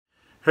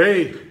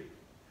Hey,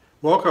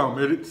 welcome.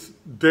 It's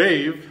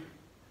Dave,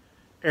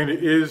 and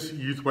it is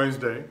Youth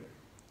Wednesday.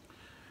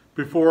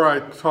 Before I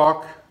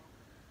talk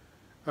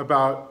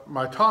about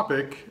my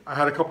topic, I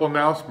had a couple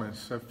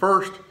announcements. At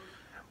first,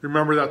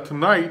 remember that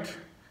tonight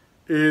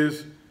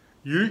is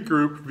youth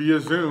group via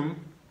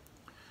Zoom.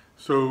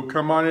 So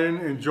come on in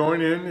and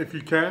join in if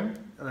you can.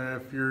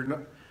 If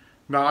you're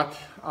not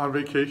on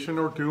vacation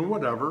or doing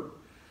whatever,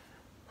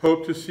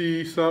 hope to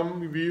see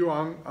some of you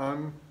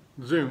on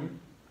Zoom.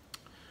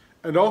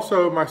 And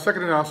also, my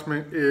second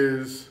announcement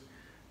is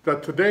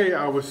that today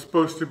I was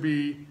supposed to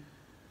be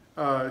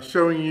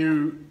showing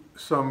you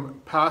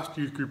some past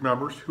youth group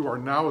members who are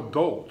now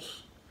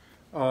adults,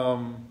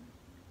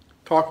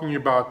 talking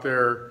about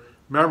their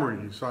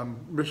memories on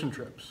mission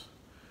trips.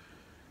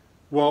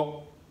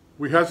 Well,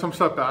 we had some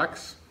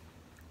setbacks,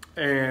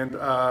 and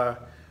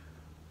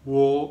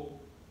we'll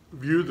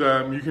view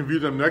them. You can view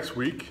them next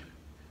week,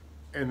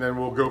 and then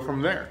we'll go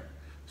from there.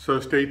 So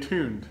stay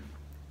tuned.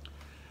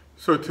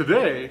 So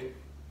today,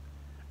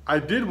 I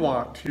did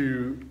want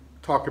to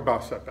talk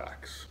about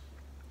setbacks.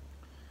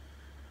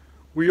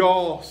 We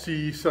all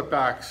see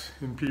setbacks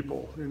in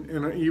people,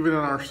 even in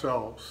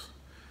ourselves.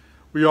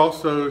 We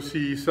also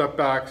see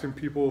setbacks in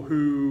people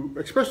who,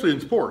 especially in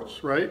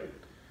sports, right?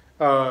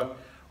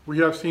 We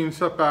have seen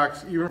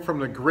setbacks even from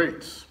the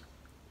greats,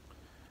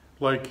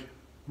 like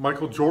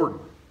Michael Jordan,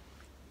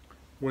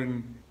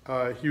 when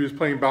he was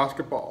playing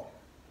basketball,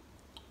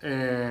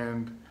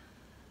 and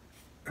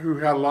who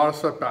had a lot of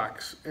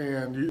setbacks,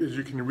 and as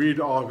you can read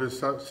all of his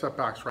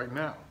setbacks right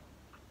now.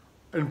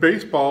 In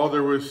baseball,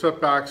 there was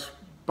setbacks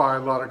by a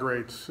lot of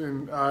greats,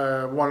 and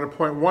I wanted to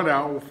point one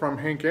out from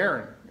Hank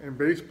Aaron in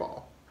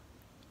baseball.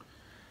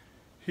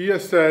 He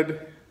has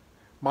said,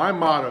 "My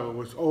motto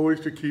was always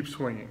to keep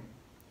swinging.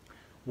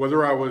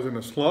 Whether I was in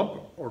a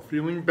slump or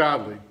feeling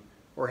badly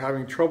or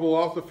having trouble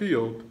off the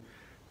field,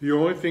 the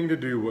only thing to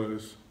do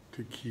was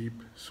to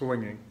keep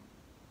swinging."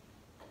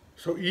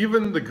 So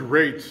even the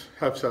greats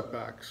have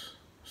setbacks.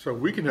 So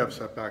we can have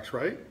setbacks,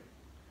 right?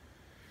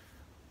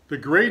 The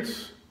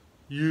greats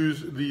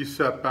use these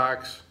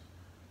setbacks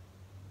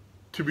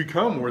to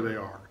become where they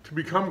are, to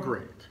become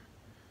great.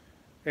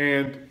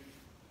 And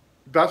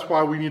that's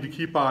why we need to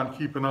keep on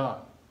keeping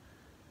on,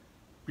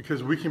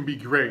 because we can be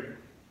great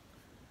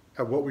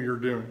at what we are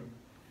doing.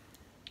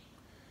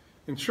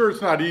 And sure,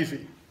 it's not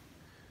easy.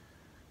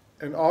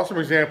 An awesome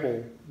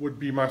example would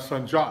be my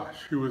son Josh,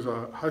 who was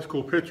a high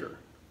school pitcher.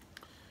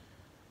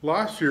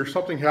 Last year,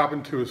 something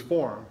happened to his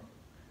form,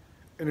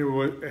 and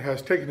it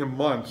has taken him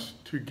months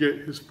to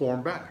get his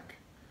form back.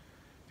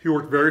 He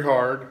worked very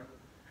hard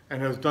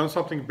and has done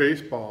something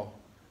baseball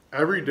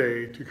every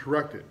day to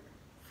correct it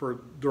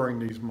during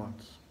these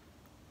months.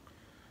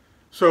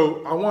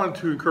 So I wanted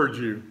to encourage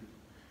you,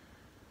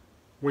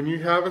 when you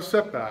have a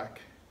setback,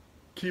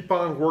 keep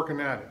on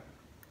working at it.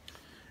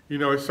 You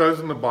know, it says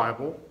in the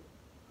Bible,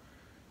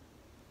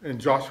 in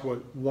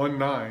Joshua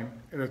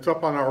 1:9, and it's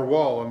up on our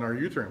wall in our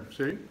youth room,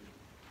 see?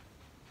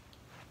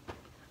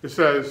 It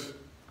says,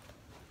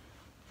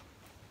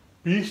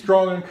 "Be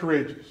strong and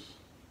courageous.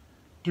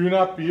 Do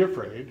not be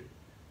afraid.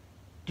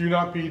 Do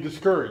not be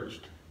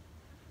discouraged.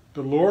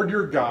 The Lord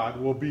your God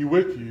will be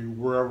with you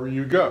wherever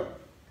you go."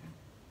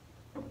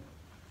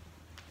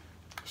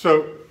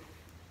 So,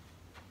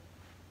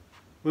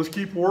 let's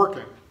keep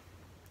working.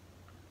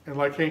 And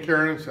like Hank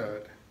Aaron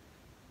said,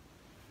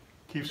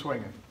 keep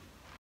swinging.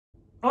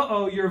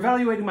 Uh-oh, you're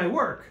evaluating my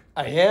work.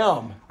 I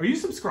am. Are you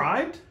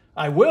subscribed?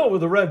 I will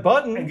with the red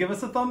button. And give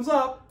us a thumbs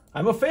up.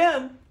 I'm a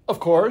fan, of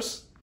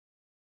course.